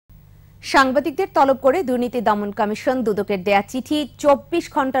সাংবাদিকদের তলব করে দুর্নীতি দমন কমিশন দুদকের দেয়া চিঠি ২৪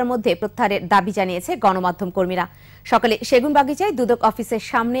 ঘন্টার মধ্যে প্রত্যাহারের দাবি জানিয়েছে গণমাধ্যম কর্মীরা। সকালে সেগুনবাগিচায় দুদক অফিসের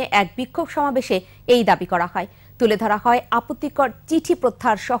সামনে এক বিক্ষোভ সমাবেশে এই দাবি করা হয়। তুলে ধরা হয় আপত্তিকর চিঠি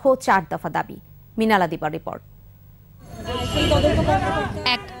প্রত্যাহার সহ ৪ দফা দাবি। মিনালা দিবার রিপোর্ট।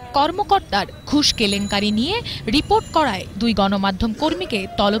 এক কর্মকর্তার ঘুষ কেলেঙ্কারি নিয়ে রিপোর্ট করায় ২ গণমাধ্যম কর্মীকে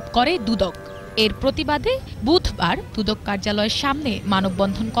তলব করে দুদক। এর প্রতিবাদে বুধবার দুদক কার্যালয়ের সামনে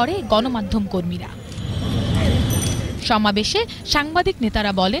মানববন্ধন করে গণমাধ্যম কর্মীরা। সমাবেশে সাংবাদিক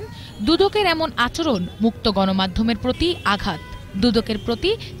নেতারা বলেন, দুদকের এমন আচরণ মুক্ত গণমাধ্যমের প্রতি আঘাত। দুদকের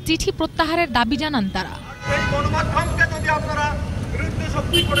প্রতি চিঠি প্রত্যাহারের দাবি জানান তারা। গণমাধ্যমকে যদি আপনারা বিরুদ্ধে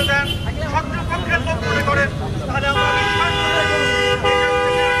শক্তি করে দেন, শত্রুপক্ষের লোক মনে করেন, তাহলে আমরা বিশ্বাস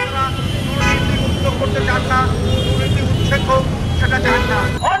দুর্নীতি মুক্ত করতে চান না, দুর্নীতি উচ্ছেদ হোক সেটা চান না।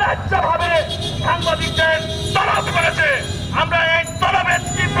 অন্যায্যভাবে সাংবাদিকদের তলব করেছে, আমরা এই তলবের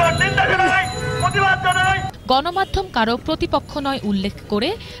তীব্র নিন্দা জানাই, প্রতিবাদ জানাই। গণমাধ্যম কারো প্রতিপক্ষ নয় উল্লেখ করে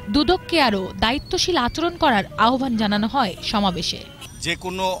দুদককে আরও দায়িত্বশীল আচরণ করার আহ্বান জানানো হয় সমাবেশে। যে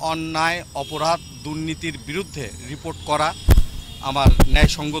কোনো অন্যায়, অপরাধ, দুর্নীতির বিরুদ্ধে রিপোর্ট করা আমার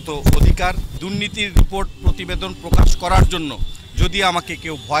ন্যায়সঙ্গত অধিকার। দুর্নীতির রিপোর্ট প্রতিবেদন প্রকাশ করার জন্য যদি আমাকে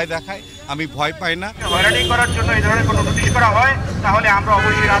কেউ ভয় দেখায়, আমি ভয় পাই না। হয়রানি করার জন্য এই ধরনের কোনো নোটিশ করা হয় তাহলে আমরা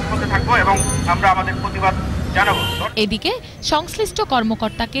অবশ্যই রাজপথে থাকবো এবং আমরা আমাদের প্রতিবাদ জানাবো। এদিকে সংশ্লিষ্ট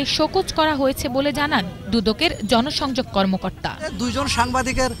কর্মকর্তাকে শোকজ করা হয়েছে বলে জানান দুদকের জনসংযোগ কর্মকর্তা। ২ জন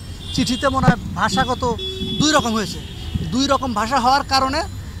সাংবাদিকের চিঠিতে মনে হয় ভাষাগত ২ রকম হয়েছে। ২ রকম ভাষা হওয়ার কারণে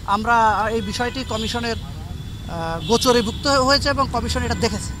আমরা এই বিষয়টি কমিশনের গোচরীভুক্ত হয়েছে এবং কমিশন এটা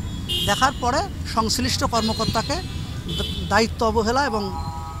দেখেছে। দেখার পরে সংশ্লিষ্ট কর্মকর্তাকে দায়িত্ব অবহেলা এবং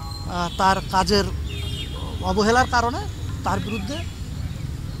তার কাজের অবহেলার কারণে তার বিরুদ্ধে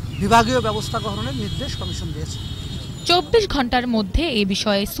বিভাগীয় ব্যবস্থা গ্রহণের নির্দেশ কমিশন দিয়েছে। ২৪ ঘন্টার মধ্যে এ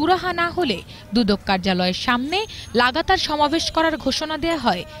বিষয়ে সুরাহা না হলে দুদক কার্যালয়ের সামনে লাগাতার সমাবেশ করার ঘোষণা দেয়া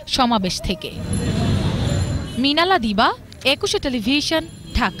হয় সমাবেশ থেকে। মিনালা দিবা, একুশে টেলিভিশন,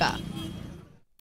 ঢাকা।